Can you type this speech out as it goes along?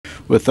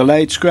with the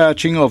late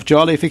scratching of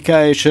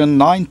Jollification,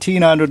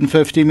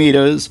 1950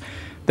 metres.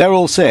 They're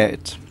all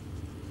set.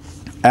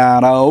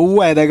 And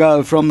away they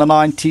go from the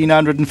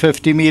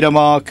 1950 metre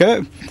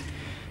marker.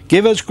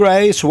 Give Us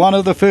Grace, one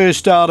of the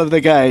first out of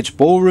the gates.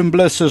 Ballroom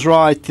Bliss is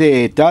right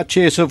there.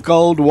 Duchess of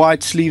Gold,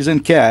 white sleeves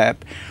and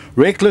cap.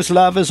 Reckless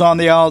Love is on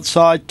the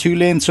outside, 2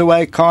 lengths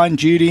away. Kind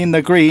Judy in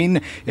the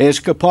green.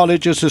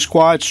 Escapologist is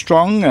quite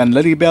strong, and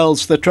Lily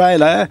Bell's the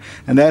trailer,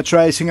 and that's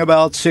racing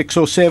about 6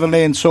 or 7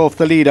 lengths off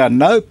the leader.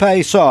 No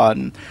pace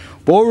on.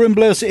 Ballroom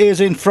Bliss is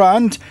in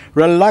front.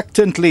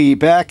 Reluctantly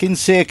back in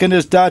second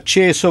is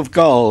Duchess of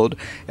Gold.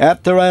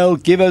 At the rail,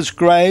 Give Us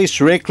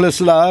Grace,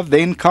 Reckless Love,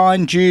 then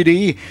Kind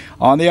Judy.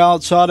 On the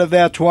outside of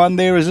that one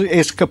there is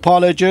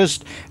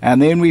Escapologist,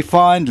 and then we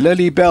find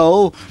Lily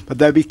Bell, but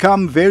they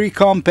become very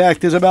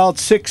compact. There's about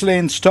 6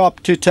 lengths top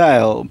to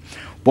tail.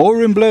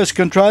 Ballroom Bliss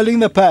controlling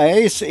the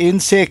pace.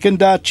 In second,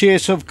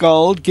 Duchess of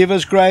Gold. Give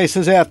Us Grace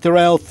is at the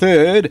rail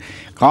third.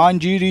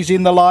 Kind Judy's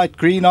in the light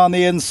green on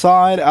the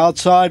inside.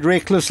 Outside,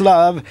 Reckless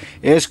Love,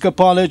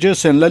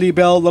 Escapologist and Lily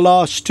Bell the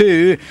last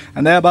 2.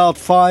 And they're about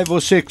 5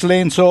 or 6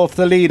 lengths off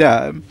the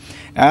leader.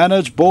 And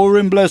it's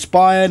Ballroom Bliss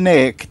by a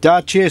neck.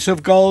 Duchess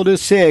of Gold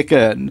is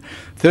second.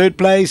 Third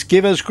place,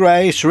 Give Us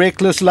Grace,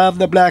 Reckless Love,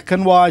 the black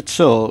and white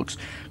silks.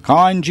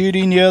 Kind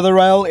Judy near the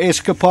rail,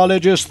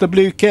 Escapologist, the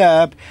blue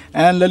cap,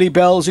 and Lily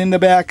Bell's in the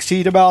back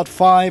seat about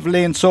 5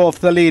 lengths off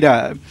the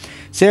leader.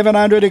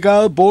 700 to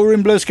go.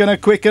 Ballroom Bliss going to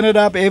quicken it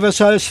up ever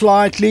so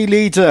slightly,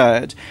 leads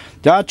it.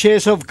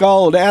 Duchess of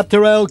Gold at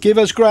the rail, Give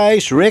Us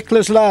Grace,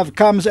 Reckless Love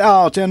comes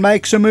out and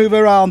makes a move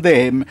around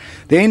them.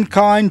 Then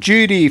Kind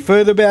Judy,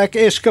 further back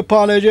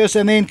Escapologist,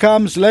 and then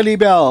comes Lily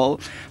Bell.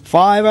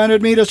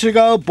 500 metres to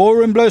go.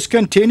 Ballroom Bliss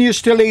continues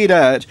to lead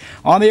it.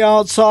 On the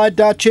outside,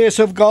 Duchess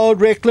of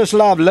Gold, Reckless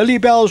Love. Lily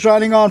Bell's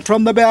running on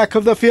from the back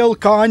of the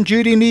field. Kind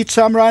Judy needs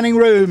some running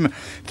room.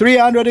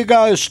 300 to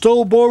go.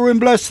 Still Ballroom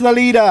Bliss the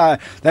leader.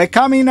 They're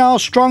coming now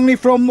strongly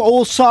from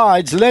all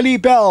sides. Lily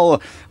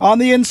Bell on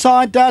the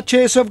inside,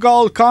 Duchess of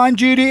Gold. Kind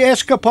Judy,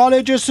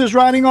 Escapologist is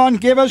running on.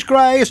 Give Us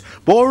Grace.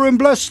 Ballroom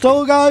Bliss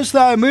still goes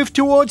though. Move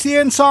towards the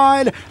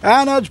inside.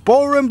 And it's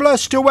Ballroom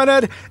Bliss to win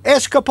it.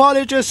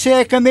 Escapologist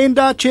second. Then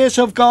Duchess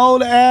of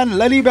Gold and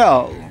Lily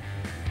Bell.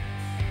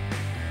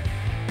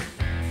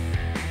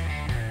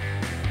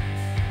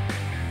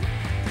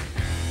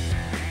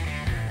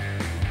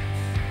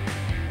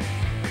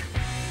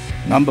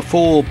 Number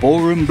 4,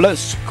 Ballroom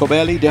Bliss,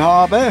 Kobeli de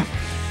Harbour,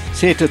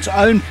 set its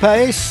own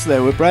pace.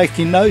 They were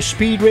breaking no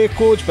speed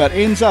records, but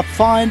ends up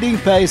finding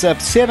pace up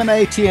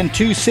 780 and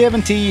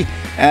 270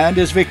 and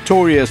is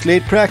victorious.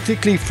 Led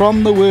practically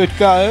from the word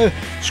go.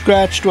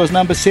 Scratched was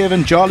number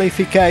 7,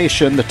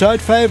 Jollification. The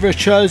tote favourite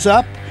shows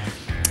up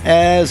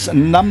as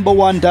number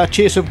 1,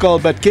 Duchess of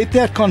Gold, but get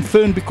that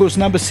confirmed because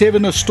number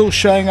 7 is still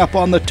showing up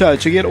on the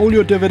tote, so get all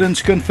your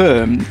dividends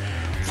confirmed.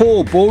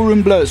 4,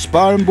 Ballroom Bliss,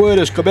 Byron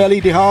Borders, Kobeli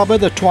de Harbour,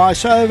 the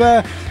twice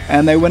over,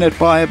 and they win it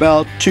by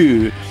about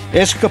 2.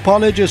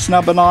 Escapologist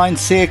number 9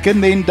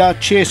 second, then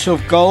Duchess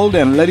of Gold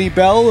and Lily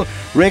Bell.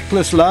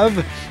 Reckless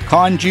Love,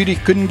 Kind Judy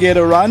couldn't get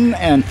a run,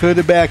 and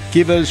further back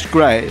Give Us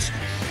Grace.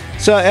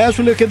 So as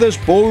we look at this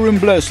Ballroom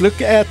Bliss,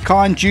 look at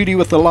Kind Judy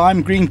with the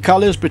lime green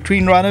colours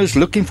between runners,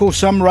 looking for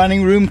some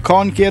running room,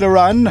 can't get a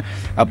run.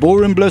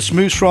 Ballroom Bliss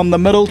moves from the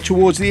middle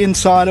towards the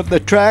inside of the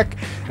track,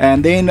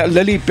 and then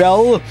Lily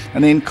Bell,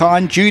 and then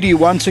Kind Judy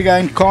once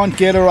again can't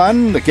get a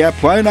run. The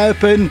gap won't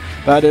open,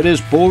 but it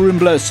is Ballroom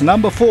Bliss,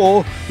 number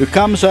 4, who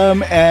comes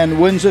home and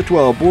wins it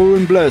well.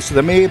 Ballroom Bliss,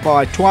 the mare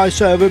by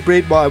twice over,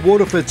 bred by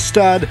Waterford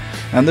Stud,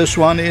 and this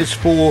one is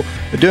for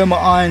Derma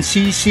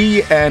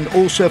INCC and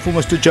also for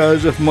Mr.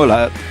 Joseph Muller.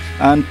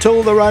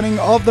 Until the running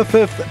of the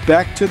 5th,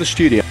 back to the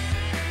studio.